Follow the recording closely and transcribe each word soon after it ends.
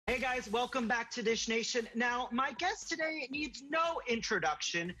guys, welcome back to Dish Nation. Now, my guest today needs no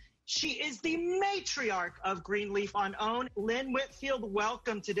introduction. She is the matriarch of Greenleaf on OWN. Lynn Whitfield,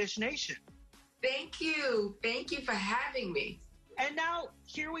 welcome to Dish Nation. Thank you. Thank you for having me. And now,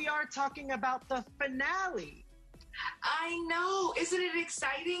 here we are talking about the finale. I know. Isn't it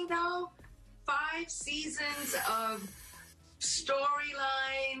exciting, though? 5 seasons of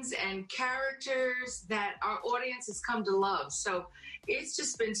storylines and characters that our audience has come to love. So it's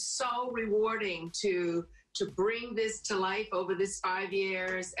just been so rewarding to bring this to life over this 5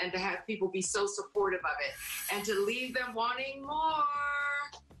 years and to have people be so supportive of it and to leave them wanting more.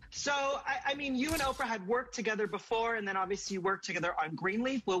 So, I mean, you and Oprah had worked together before, and then obviously you worked together on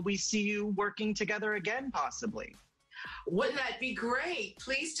Greenleaf. Will we see you working together again, possibly? Wouldn't that be great?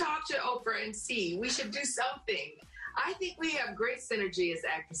 Please talk to Oprah and see. We should do something. I think we have great synergy as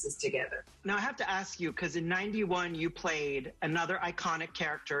actresses together. Now, I have to ask you, because in 91, you played another iconic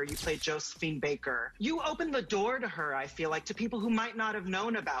character. You played Josephine Baker. You opened the door to her, I feel like, to people who might not have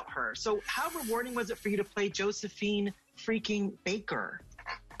known about her. So how rewarding was it for you to play Josephine freaking Baker?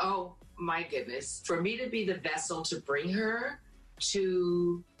 Oh, my goodness. For me to be the vessel to bring her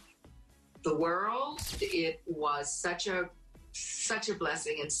to the world, it was such a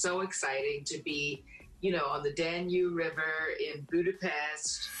blessing and so exciting to be, you know, on the Danube River in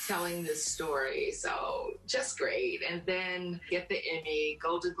Budapest telling this story. So just great. And then get the Emmy,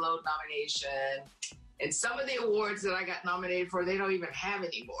 Golden Globe nomination. And some of the awards that I got nominated for, they don't even have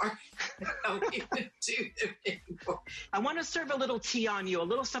anymore. They don't even do them anymore. I want to serve a little tea on you, a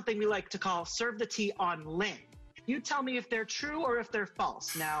little something we like to call serve the tea on Lynn. You tell me if they're true or if they're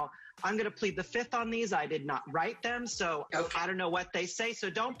false. Now, I'm going to plead the fifth on these. I did not write them, so okay. I don't know what they say.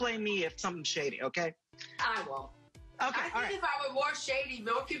 So don't blame me if something's shady, okay? I won't. Okay, I think if I were more shady,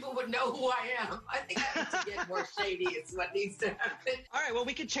 more people would know who I am. I think I need to get more shady is what needs to happen. All right, well,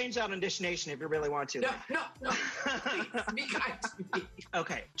 we could change that on Dish Nation if you really want to. No. Please, be kind to me.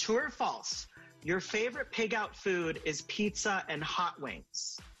 Okay, true or false? Your favorite pig out food is pizza and hot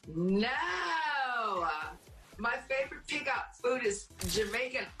wings. No. My favorite pig out food is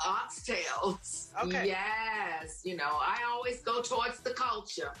Jamaican oxtails. Okay. Yes. You know, I always go towards the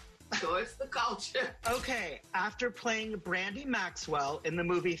culture. Okay, after playing Brandy Maxwell in the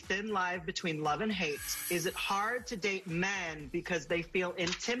movie Thin Line Between Love and Hate, is it hard to date men because they feel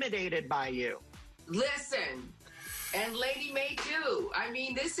intimidated by you? Listen, and Lady May too. I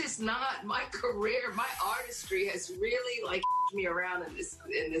mean, this is not my career. My artistry has really like me around in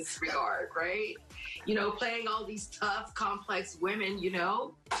this regard, right? You know, playing all these tough, complex women, you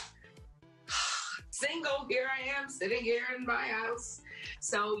know. Single, here I am, sitting here in my house.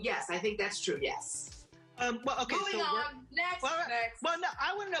 So, yes, I think that's true, yes. Well, okay. Moving on. Next. Well, no,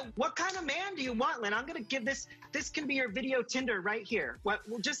 I want to know, what kind of man do you want, Lynn? I'm going to give this can be your video Tinder right here.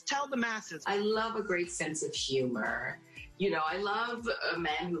 We'll just tell the masses. I love a great sense of humor. You know, I love a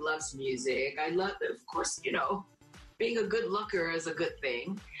man who loves music. I love, of course, you know, being a good looker is a good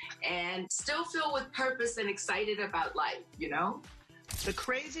thing. And still filled with purpose and excited about life, you know? The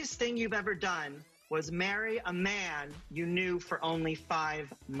craziest thing you've ever done was marry a man you knew for only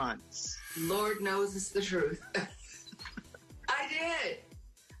 5 months. Lord knows it's the truth. I did.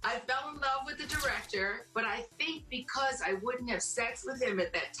 I fell in love with the director, but I think because I wouldn't have sex with him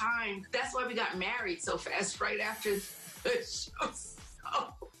at that time, that's why we got married so fast right after the show.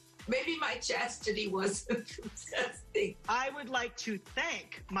 So maybe my chastity wasn't the best thing. I would like to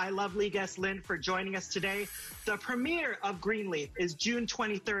thank my lovely guest, Lynn, for joining us today. The premiere of Greenleaf is June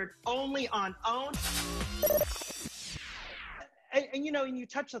 23rd, only on OWN. And you know, and you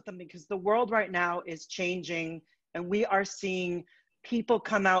touched on something, because the world right now is changing, and we are seeing people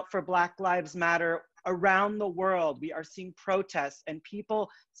come out for Black Lives Matter around the world. We are seeing protests and people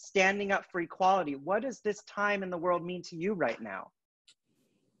standing up for equality. What does this time in the world mean to you right now?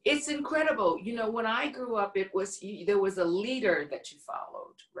 It's incredible. You know, when I grew up, there was a leader that you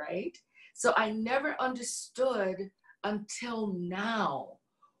followed, right? So I never understood until now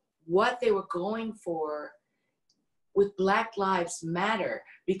what they were going for with Black Lives Matter,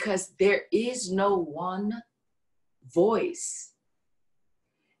 because there is no one voice.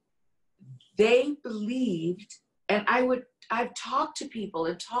 They believed, and I've talked to people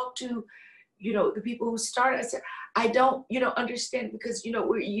and talked to, you know, the people who started. I said, I don't, you know, understand, because, you know,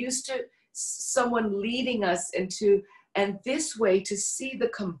 we're used to someone leading us into, and this way to see the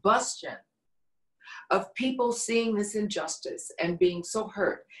combustion of people seeing this injustice and being so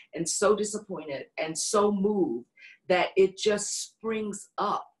hurt and so disappointed and so moved that it just springs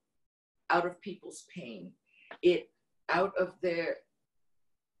up out of people's pain, out of their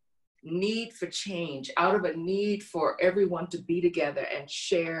need for change, out of a need for everyone to be together and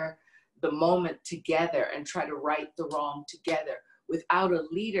share the moment together and try to right the wrong together without a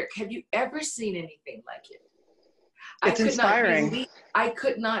leader. Have you ever seen anything like it? It's inspiring. I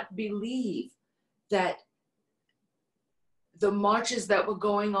could not believe that the marches that were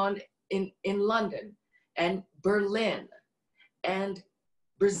going on in London and Berlin and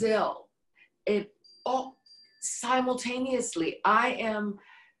Brazil, it all simultaneously.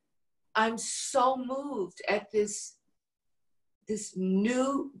 I'm so moved at this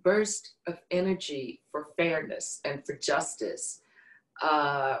new burst of energy for fairness and for justice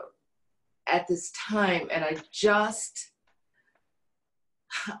at this time. And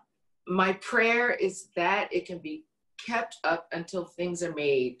my prayer is that it can be kept up until things are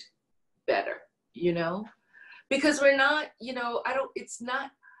made better, you know? Because we're not, you know, it's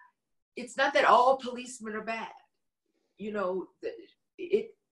not that all policemen are bad, you know,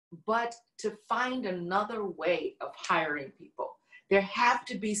 but to find another way of hiring people. There have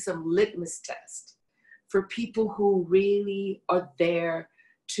to be some litmus test for people who really are there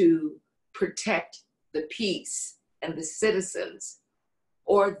to protect the peace and the citizens,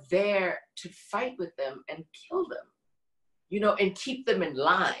 or there to fight with them and kill them, you know, and keep them in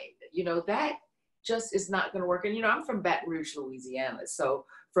line. You know, that just is not going to work. And, you know, I'm from Baton Rouge, Louisiana. So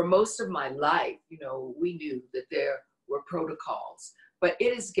for most of my life, you know, we knew that there were protocols, but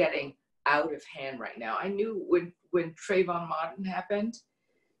it is getting out of hand right now. I knew when Trayvon Martin happened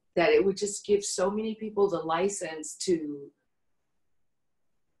that it would just give so many people the license to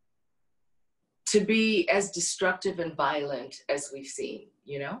be as destructive and violent as we've seen,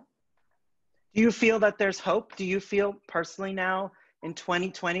 you know? Do you feel that there's hope? Do you feel personally now in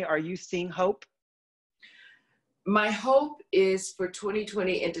 2020, are you seeing hope? My hope is for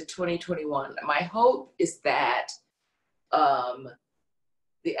 2020 into 2021. My hope is that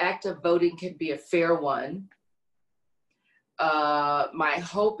the act of voting can be a fair one. My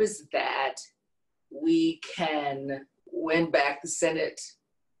hope is that we can win back the Senate,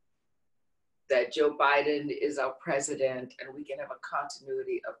 that Joe Biden is our president, and we can have a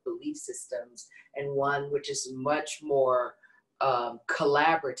continuity of belief systems and one which is much more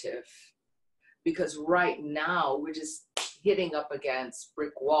collaborative. Because right now we're just hitting up against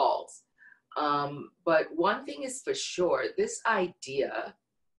brick walls. But one thing is for sure, this idea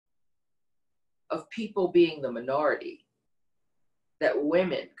of people being the minority, that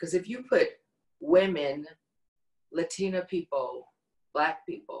women, because if you put women, Latina people, Black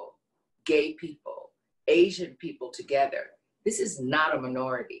people, gay people, Asian people together, this is not a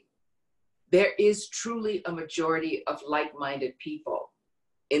minority. There is truly a majority of like-minded people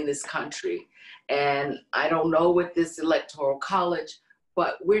in this country. And I don't know with this electoral college,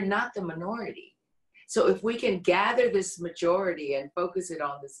 but we're not the minority. So if we can gather this majority and focus it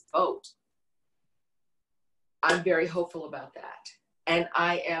on this vote, I'm very hopeful about that. And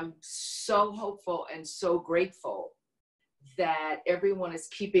I am so hopeful and so grateful that everyone is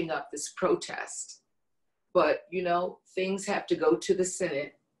keeping up this protest. But, you know, things have to go to the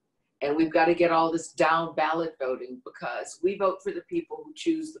Senate, and we've got to get all this down ballot voting, because we vote for the people who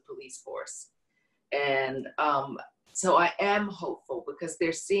choose the police force. And so I am hopeful, because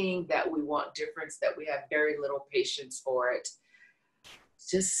they're seeing that we want difference, that we have very little patience for it.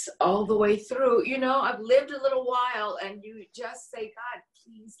 Just all the way through, you know, I've lived a little while, and you just say, God,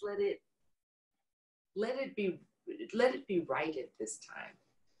 please let it be righted this time,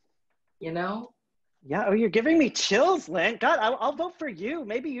 you know? Yeah, oh, you're giving me chills, Lynn. God, I'll vote for you.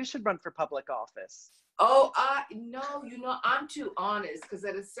 Maybe you should run for public office. Oh, no, you know, I'm too honest, because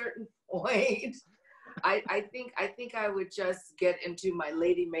at a certain point, I think I would just get into my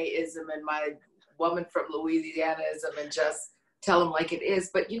Lady Mayism and my woman from Louisianaism and just tell them like it is.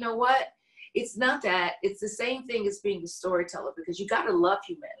 But you know what? It's not that. It's the same thing as being a storyteller, because you got to love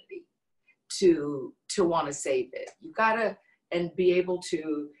humanity to want to save it. You got to, and be able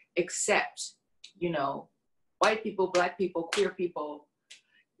to accept, you know, white people, Black people, queer people,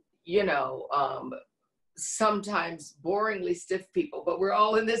 you know, sometimes boringly stiff people, but we're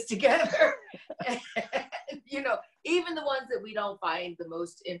all in this together. And, you know, even the ones that we don't find the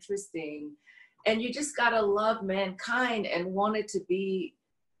most interesting. And you just gotta love mankind and want it to be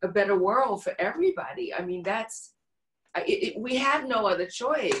a better world for everybody. I mean, we have no other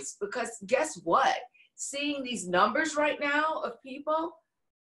choice, because guess what? Seeing these numbers right now of people,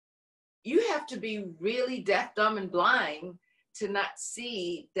 you have to be really deaf, dumb, and blind to not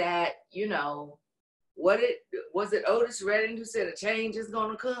see that, you know, was it Otis Redding who said a change is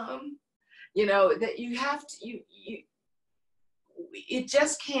gonna come? You know, that you have to, it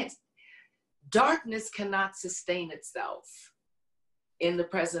just can't, darkness cannot sustain itself. in the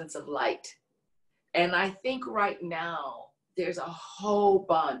presence of light. And I think right now there's a whole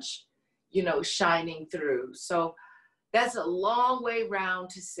bunch, you know, shining through. So that's a long way round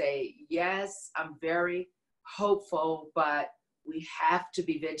to say, yes, I'm very hopeful, but we have to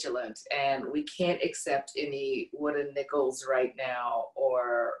be vigilant, and we can't accept any wooden nickels right now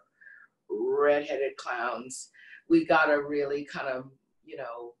or redheaded clowns. We gotta really kind of, you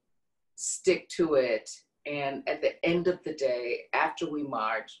know, stick to it. And at the end of the day, after we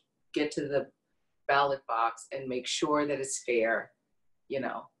march, get to the ballot box and make sure that it's fair, you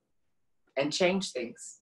know, and change things.